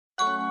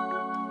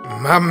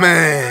My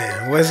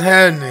man, what's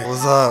happening?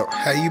 What's up?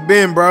 How you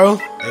been, bro?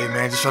 Hey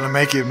man, just trying to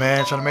make it,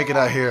 man. Trying to make it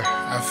out here.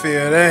 I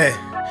feel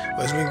that.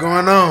 What's been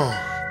going on?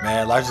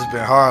 Man, life's just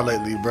been hard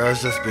lately, bro.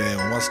 It's just been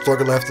one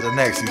struggle after the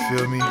next, you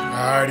feel me?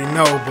 I already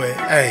know, but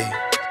hey,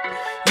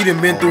 you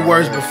done been through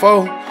worse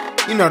before.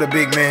 You know the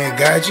big man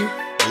got you.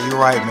 Yeah, you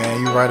right,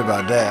 man. You right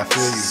about that. I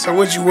feel you. So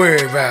what you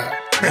worried about?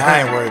 I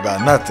ain't worried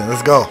about nothing.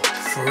 Let's go.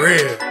 For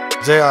real.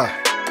 JR.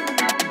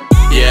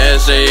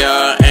 Yes, they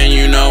are, and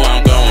you know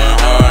I'm going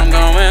hard.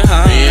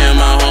 Me and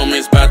my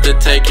homies about to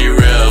take you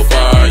real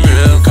far. You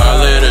can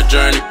call it a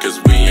journey,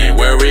 cause we ain't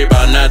worried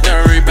about nothing.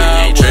 We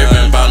ain't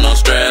tripping about no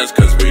stress,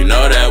 cause we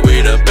know that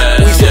we the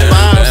best. We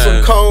survived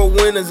some cold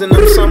winters, and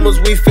them summers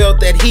we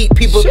felt that heat.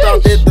 People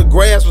thought that the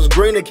grass was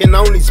greener, can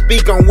only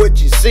speak on what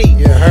you see.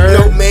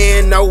 No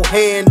man, no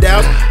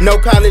handouts, no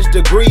college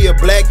degree. A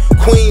black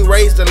queen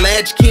raised a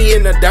latchkey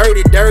in a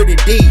dirty, dirty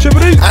deed.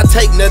 I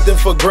take nothing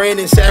for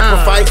granted,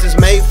 sacrifices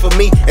made for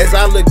me. As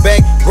I look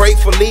back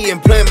gratefully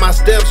and plant my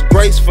steps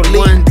gracefully.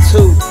 1,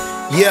 2,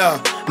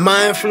 yeah.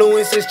 My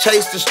influences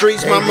chase the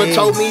streets. Mama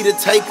told me to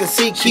take a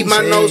seat, keep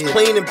my nose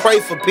clean and pray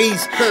for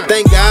peace.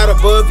 Thank God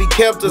above he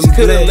kept us,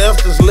 could've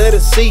left us, let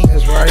us see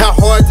how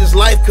hard this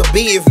life could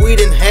be if we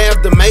didn't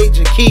have the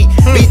major key.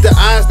 Beat the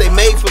odds they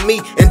made for me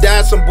and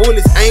died some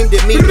bullets aimed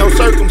at me. No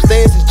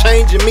circumstances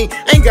changing me,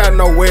 ain't got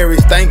no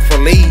worries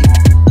thankfully.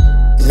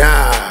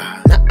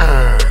 Nah,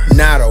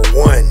 not a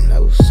one.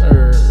 No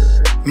sir.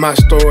 My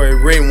story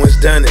written, what's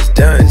done is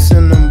done. It's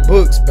in them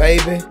books,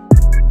 baby.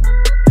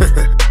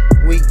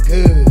 We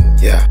good.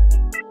 Yeah.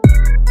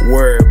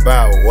 Worry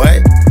about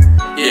what?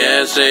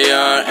 Yes, they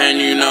are, and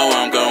you know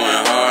I'm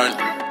going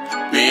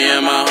hard. Me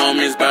and my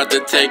homies about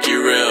to take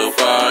you real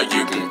far.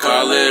 You can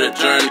call it a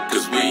journey,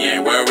 cause we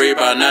ain't worried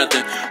about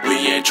nothing. We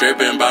ain't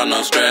tripping about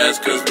no stress,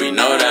 cause we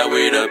know that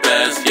we the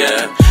best,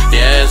 yeah.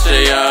 Yes,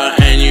 they are,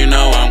 and you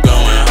know I'm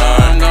going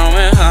hard.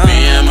 Me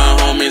and my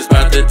homies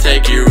about to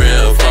take you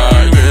real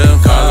far. You can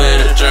call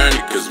it a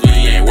journey, cause we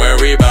ain't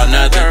worried about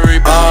nothing. We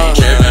ain't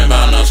tripping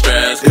about no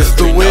stress, cause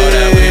we know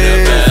that we the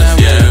best,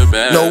 yeah.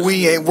 No,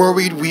 we ain't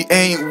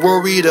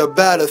worried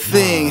about a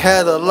thing.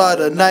 Had a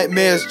lot of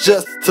nightmares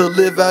just to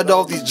live out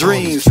all these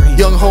dreams.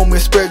 Young homie,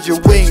 spread your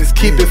wings,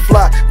 keep it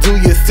fly, do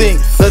your thing.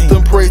 Let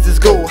them praises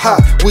go high,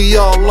 we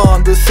all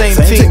on the same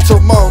team.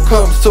 Tomorrow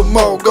comes,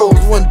 tomorrow goes.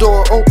 One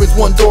door opens,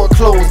 one door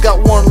closed.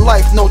 Got one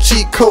life, no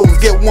cheat codes.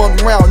 Get one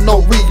round,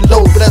 no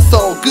reload. But that's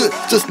all good,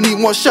 just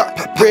need one shot.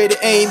 Ready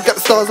to aim, got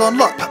the stars on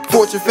lock.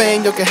 Fortune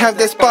fame, you can have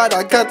that spot.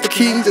 I got the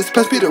king, just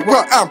pass me the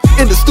rock. I'm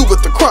in the stew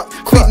with the crop,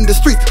 beating the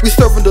streets, we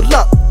serving the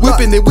lot.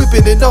 Whipping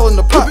it all in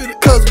the pot,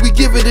 cause we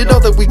giving it all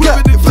that we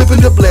got.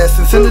 Flipping the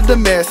blessings, sending the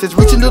message,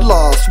 reaching the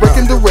lost,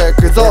 wrecking the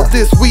records. All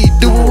this we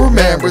do in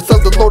remembrance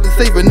of the Lord and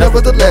Savior,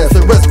 nevertheless,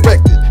 and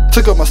resurrected.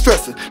 Took up my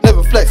stressor,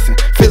 never flexing,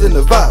 feeling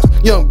the vibes.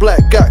 Young black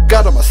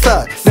got on my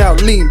side. Now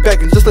lean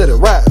back and just let it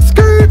ride.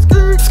 Skirt,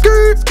 skirt,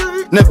 skirt,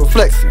 skirt. Never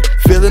flexing,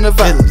 feeling the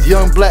vibes.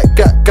 Young black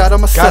got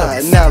on my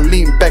side. Now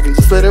lean back and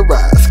just let it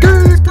ride.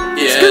 Skirt,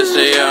 yes,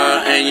 they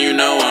are, and you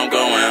know I'm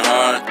going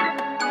hard.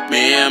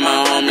 Me and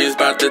my homies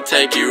about to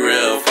take you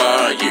real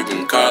far. You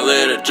can call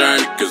it a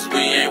journey, cause we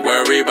ain't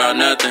worried about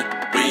nothing.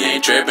 We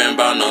ain't tripping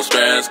about no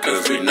stress,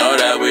 cause we know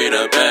that we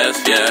the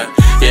best, yeah.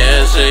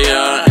 Yes, they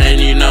are,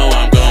 and you know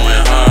I'm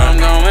going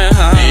hard.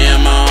 Me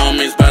and my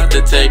homies about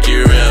to take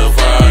you real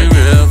far. You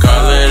can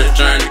call it a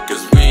journey,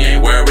 cause we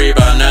ain't worried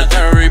about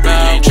nothing. We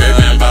ain't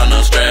tripping about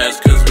no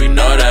stress, cause we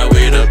know that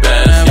we the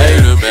best,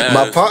 yeah.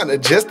 My partner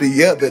just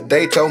the other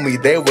day told me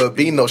there would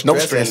be no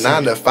stress in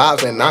 9 to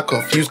 5, and I'm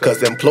confused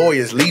cause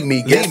employers leave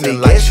me guessing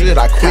like should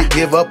I quit,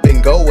 give up,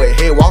 and go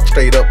ahead, walk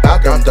straight up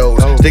out them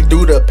doors. Stick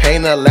through the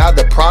pain, allow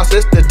the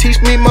process to teach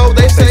me more.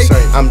 They say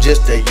I'm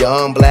just a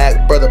young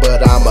black brother,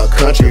 but I'm a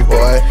country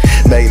boy.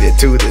 Made it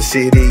to the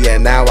city,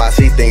 and now I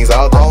see things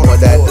all the more.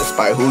 That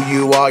despite who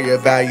you are, your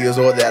values,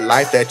 or that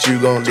life that you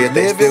gon' live,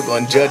 they still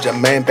gon' judge a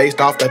man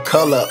based off the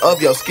color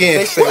of your skin.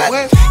 They say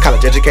what?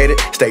 College educated,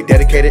 stay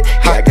dedicated.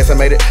 Yeah, I guess I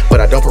made it, but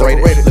I don't parade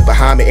it. Look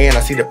behind me and I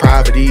see the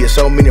poverty and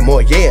so many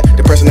more. Yeah,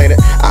 depression ain't it.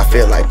 I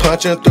feel like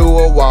punching through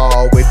a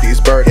wall with these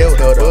burdens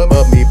held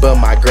above me. But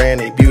my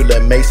granny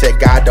Beulah May said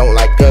God don't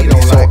like ugly.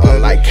 So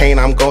unlike Cain,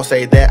 I'm gon'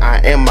 say that I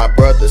am my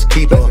brother's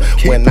keeper.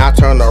 When I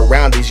turn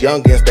around, these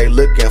youngins, they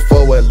looking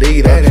for a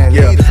leader.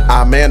 Yeah,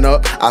 I man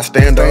up, I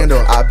stand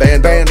up, I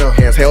band up,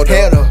 hands held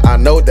up. I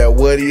know that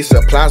what he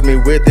supplies me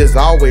with is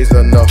always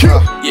enough.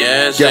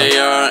 Yes, they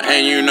are,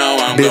 and you know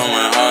I'm going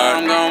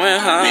hard.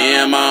 Me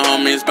and my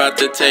homies about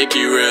to take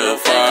you real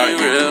far. You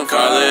can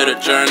call it a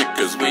journey,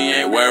 cause we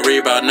ain't worried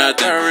about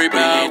nothing. We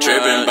ain't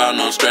tripping about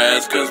no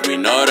stress, cause we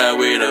know that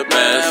we the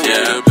best,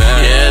 yeah.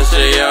 Yes,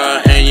 they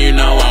are,